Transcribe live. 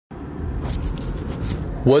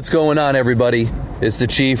What's going on, everybody? It's the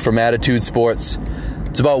Chief from Attitude Sports.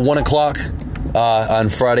 It's about 1 o'clock on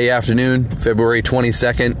Friday afternoon, February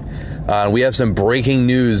 22nd. We have some breaking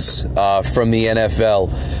news from the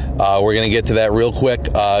NFL. We're going to get to that real quick.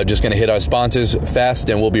 Just going to hit our sponsors fast,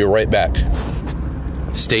 and we'll be right back.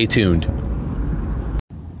 Stay tuned.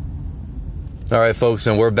 All right, folks,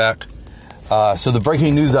 and we're back. So the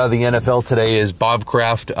breaking news out of the NFL today is Bob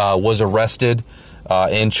Kraft was arrested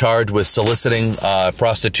and charged with soliciting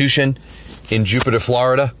prostitution in Jupiter,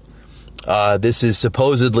 Florida. This is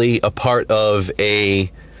supposedly a part of a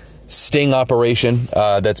sting operation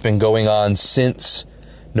that's been going on since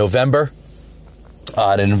November.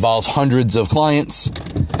 It involves hundreds of clients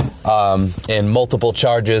and multiple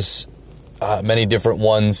charges, many different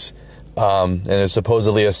ones, and it's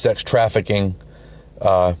supposedly a sex trafficking,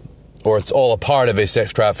 or it's all a part of a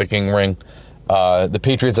sex trafficking ring. The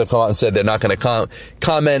Patriots have come out and said they're not going to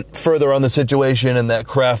comment further on the situation and that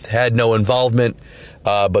Kraft had no involvement.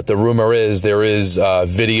 But the rumor is there is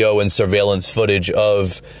video and surveillance footage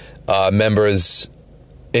of members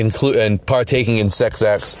and partaking in sex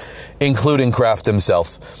acts, including Kraft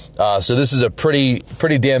himself. So this is a pretty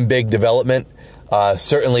damn big development.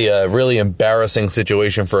 Certainly a really embarrassing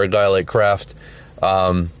situation for a guy like Kraft.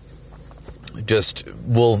 We'll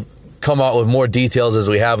come out with more details as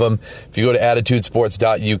we have them. If you go to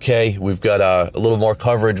attitudesports.uk, we've got a little more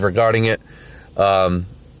coverage regarding it. So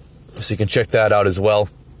you can check that out as well.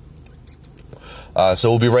 So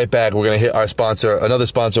we'll be right back. We're going to hit our another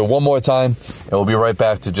sponsor one more time, and we'll be right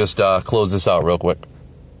back to just close this out real quick.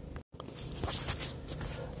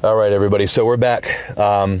 All right, everybody. So we're back.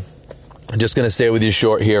 I'm just going to stay with you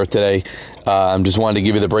short here today. Just wanted to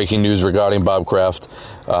give you the breaking news regarding Bob Kraft.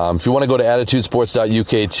 If you want to go to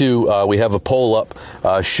attitudesports.uk too, we have a poll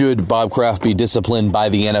up. Should Bob Kraft be disciplined by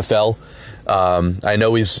the NFL? I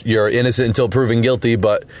know you're innocent until proven guilty,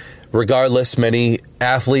 but regardless, many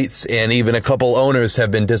athletes and even a couple owners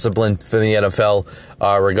have been disciplined for the NFL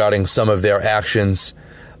regarding some of their actions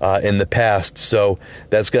in the past. So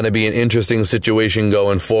that's going to be an interesting situation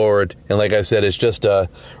going forward. And like I said, it's just a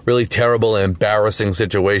really terrible and embarrassing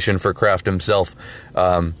situation for Kraft himself.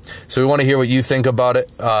 So we want to hear what you think about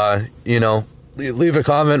it. Leave a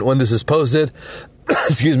comment when this is posted.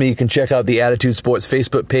 Excuse me. You can check out the Attitude Sports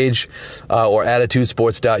Facebook page or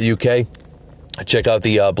attitudesports.uk. Check out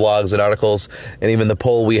the blogs and articles and even the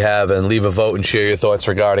poll we have, and leave a vote and share your thoughts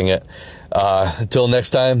regarding it. Until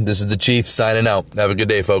next time, this is the Chief signing out. Have a good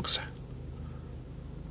day, folks.